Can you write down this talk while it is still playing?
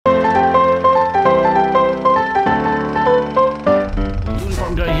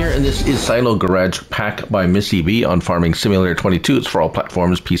and this is Silo Garage Pack by MISSYB on Farming Simulator 22. It's for all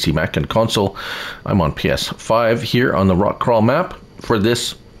platforms, PC, Mac, and console. I'm on PS5 here on the rock crawl map for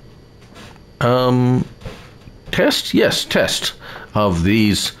this test? Yes, test of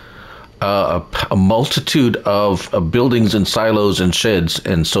these a multitude of buildings and silos and sheds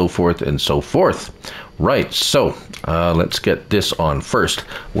and so forth and so forth. Right, so let's get this on first.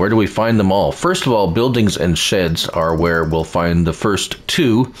 Where do we find them all? First of all, buildings and sheds are where we'll find the first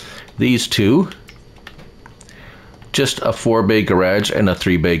two. These two. Just a 4-bay garage and a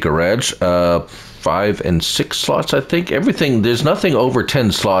 3-bay garage. 5 and 6 slots, I think. Everything, there's nothing over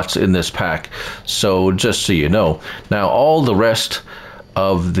 10 slots in this pack. So just so you know. Now all the rest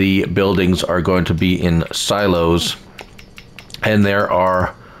of the buildings are going to be in silos, and there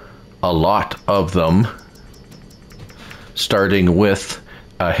are a lot of them, starting with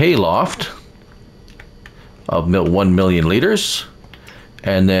a hayloft of 1 million liters,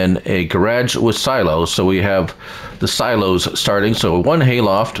 and then a garage with silos. So we have the silos starting, so one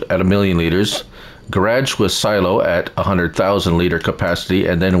hayloft at 1 million liters, garage with silo at 100,000 liter capacity,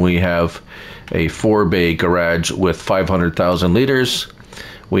 and then we have a 4-bay garage with 500,000 liters.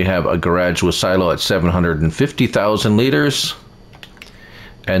 We have a garage with silo at 750,000 liters.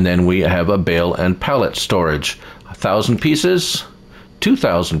 And then we have a bale and pallet storage. 1,000 pieces,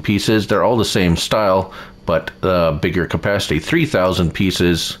 2,000 pieces. They're all the same style, but bigger capacity. 3,000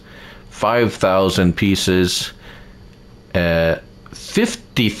 pieces, 5,000 pieces,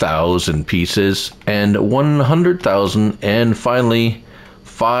 50,000 pieces, and 100,000, and finally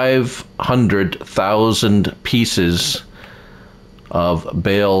 500,000 pieces of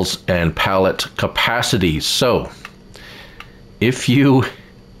bales and pallet capacity. So if you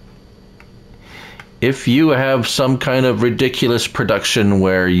have some kind of ridiculous production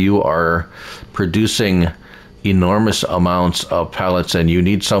where you are producing enormous amounts of pallets and you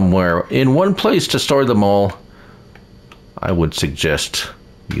need somewhere in one place to store them all, I would suggest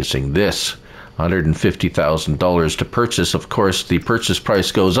using this. $150,000 to purchase. Of course, the purchase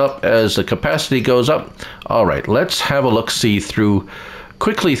price goes up as the capacity goes up. All right, let's have a look-see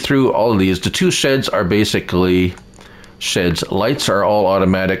quickly through all of these. The two sheds are basically sheds. Lights are all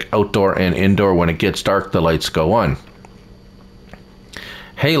automatic, outdoor and indoor. When it gets dark, the lights go on.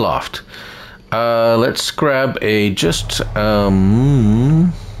 Hayloft. Let's grab a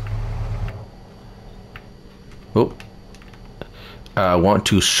I want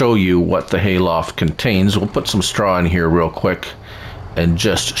to show you what the hayloft contains. We'll put some straw in here real quick and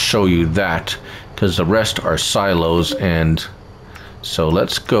just show you that, because the rest are silos. And so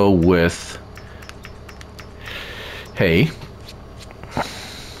let's go with hay.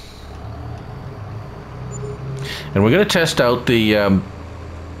 And we're going to test out the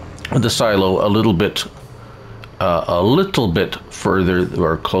silo a little bit further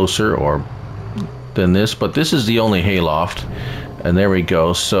or closer or than this, but this is the only hayloft. And there we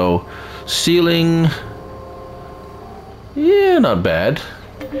go. So ceiling, yeah, not bad.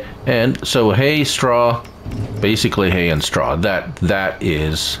 And so hay, straw, basically hay and straw. That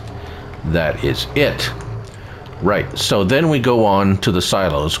is it. Right. So then we go on to the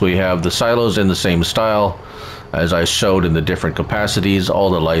silos. We have the silos in the same style as I showed in the different capacities.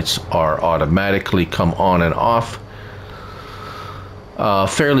 All the lights are automatically come on and off.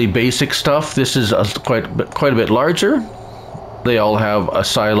 Fairly basic stuff. This is quite a bit larger. They all have a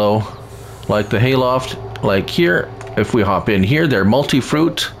silo like the hayloft, like here. If we hop in here, they're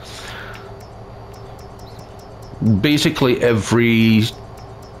multi-fruit. Basically every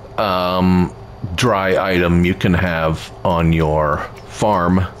dry item you can have on your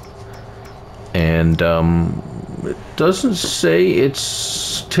farm. And it doesn't say it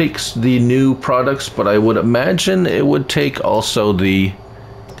takes the new products, but I would imagine it would take also the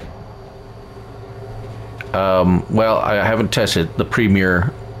well, I haven't tested the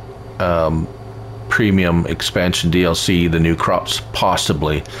premium expansion DLC, the new crops,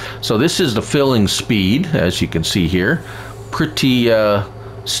 possibly. So this is the filling speed, as you can see here. Pretty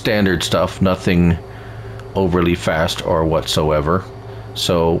standard stuff, nothing overly fast or whatsoever.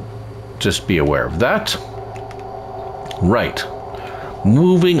 So just be aware of that. Right.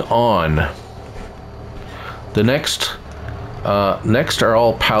 Moving on. The next are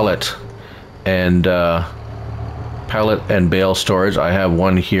all pallet and bale storage. I have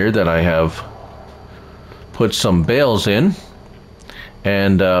one here that I have put some bales in,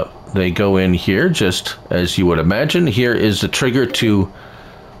 and they go in here just as you would imagine. Here is the trigger to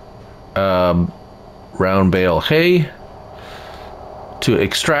round bale hay to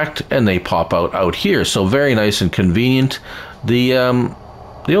extract, and they pop out here. So very nice and convenient. The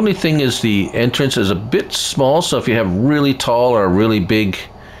only thing is the entrance is a bit small, so if you have really tall or really big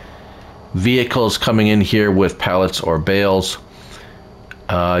vehicles coming in here with pallets or bales,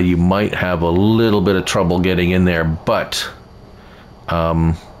 you might have a little bit of trouble getting in there, but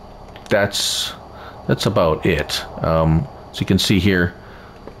that's about it. So you can see here,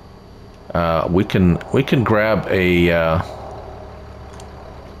 we can grab a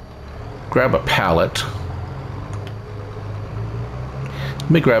pallet. Let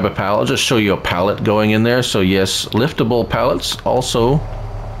me grab a pallet. I'll just show you a pallet going in there. So yes, liftable pallets also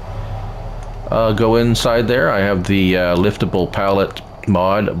go inside there. I have the liftable pallet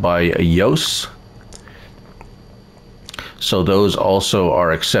mod by Yos. So those also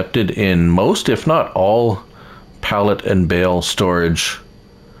are accepted in most, if not all, pallet and bale storage.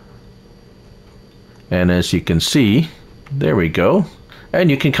 And as you can see, there we go. And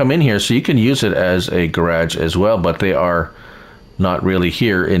you can come in here, so you can use it as a garage as well, but they are not really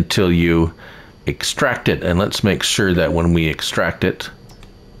here until you extract it. And let's make sure that when we extract it,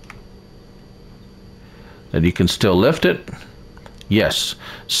 that you can still lift it. Yes.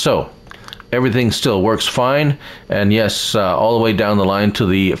 So everything still works fine. And yes, all the way down the line to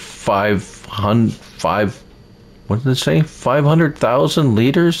the 500,000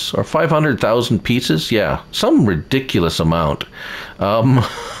 liters or 500,000 pieces. Yeah, some ridiculous amount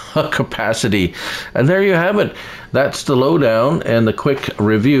capacity. And there you have it. That's the lowdown and the quick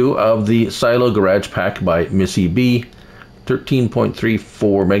review of the Silo Garage Pack by MISSYB.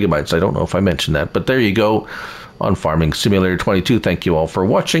 13.34 megabytes. I don't know if I mentioned that, but there you go on Farming Simulator 22. Thank you all for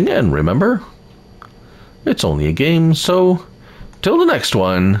watching, and remember, it's only a game, so till the next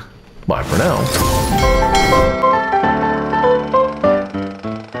one, bye for now.